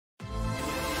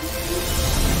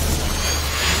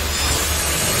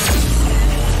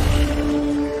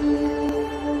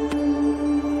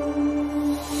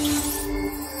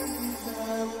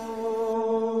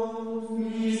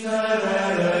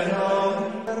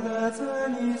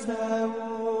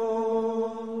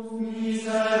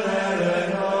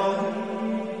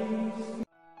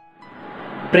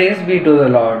Praise be to the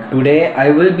Lord. Today I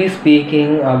will be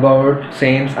speaking about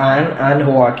Saints Anne and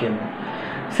Joachim.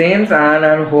 Saints Anne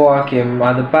and Joachim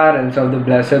are the parents of the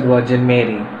Blessed Virgin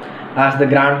Mary. As the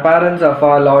grandparents of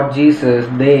our Lord Jesus,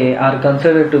 they are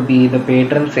considered to be the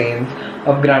patron saints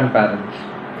of grandparents.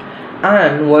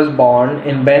 Anne was born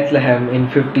in Bethlehem in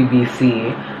 50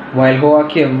 BC, while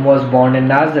Joachim was born in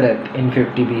Nazareth in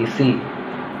 50 BC.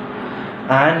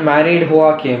 Anne married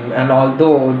Joachim, and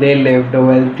although they lived a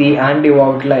wealthy and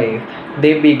devout life,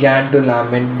 they began to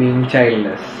lament being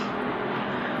childless.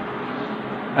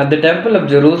 At the Temple of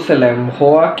Jerusalem,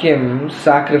 Joachim's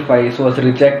sacrifice was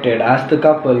rejected as the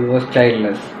couple was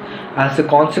childless. As a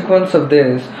consequence of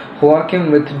this,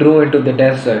 Joachim withdrew into the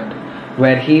desert,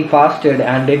 where he fasted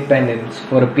and did penance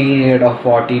for a period of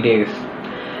 40 days.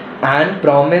 Anne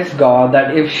promised God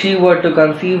that if she were to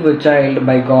conceive a child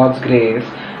by God's grace,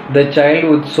 the child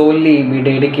would solely be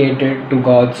dedicated to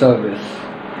God's service.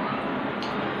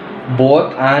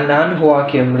 Both Anne and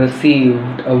Joachim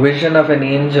received a vision of an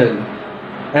angel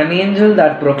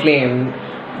that proclaimed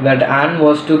that Anne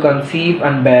was to conceive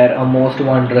and bear a most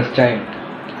wondrous child.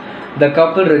 The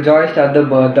couple rejoiced at the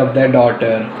birth of their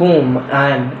daughter, whom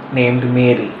Anne named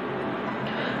Mary.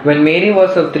 When Mary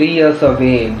was of 3 years of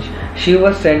age, she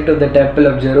was sent to the Temple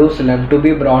of Jerusalem to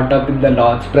be brought up in the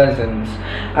Lord's presence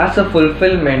as a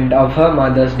fulfillment of her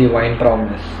mother's divine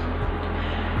promise.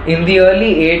 In the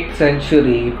early 8th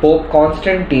century, Pope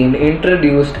Constantine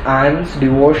introduced Anne's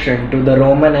devotion to the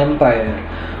Roman Empire,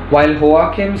 while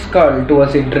Joachim's cult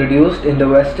was introduced in the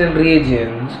western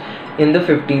regions in the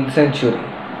 15th century.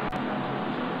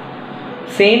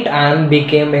 Saint Anne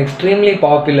became extremely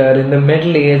popular in the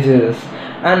Middle Ages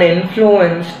and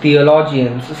influenced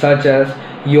theologians such as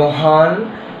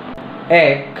Johann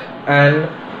Eck and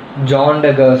John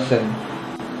de Gerson.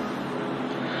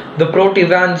 The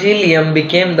Protevangelium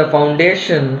became the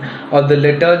foundation of the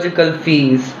liturgical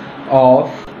feast of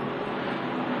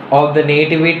the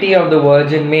Nativity of the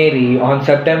Virgin Mary on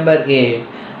September 8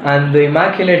 and the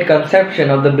Immaculate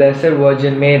Conception of the Blessed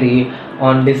Virgin Mary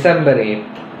on December 8.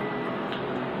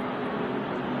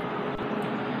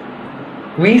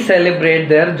 We celebrate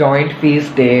their joint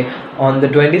feast day on the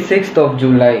 26th of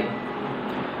July.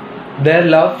 Their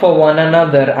love for one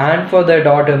another and for their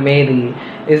daughter Mary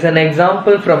is an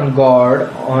example from God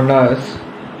on us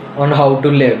on how to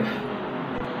live.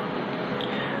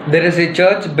 There is a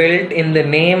church built in the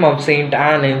name of Saint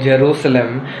Anne in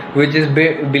Jerusalem, which is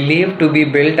believed to be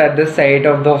built at the site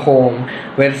of the home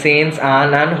where Saints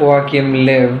Anne and Joachim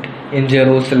lived in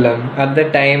Jerusalem at the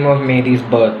time of Mary's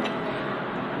birth.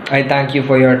 I thank you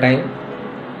for your time.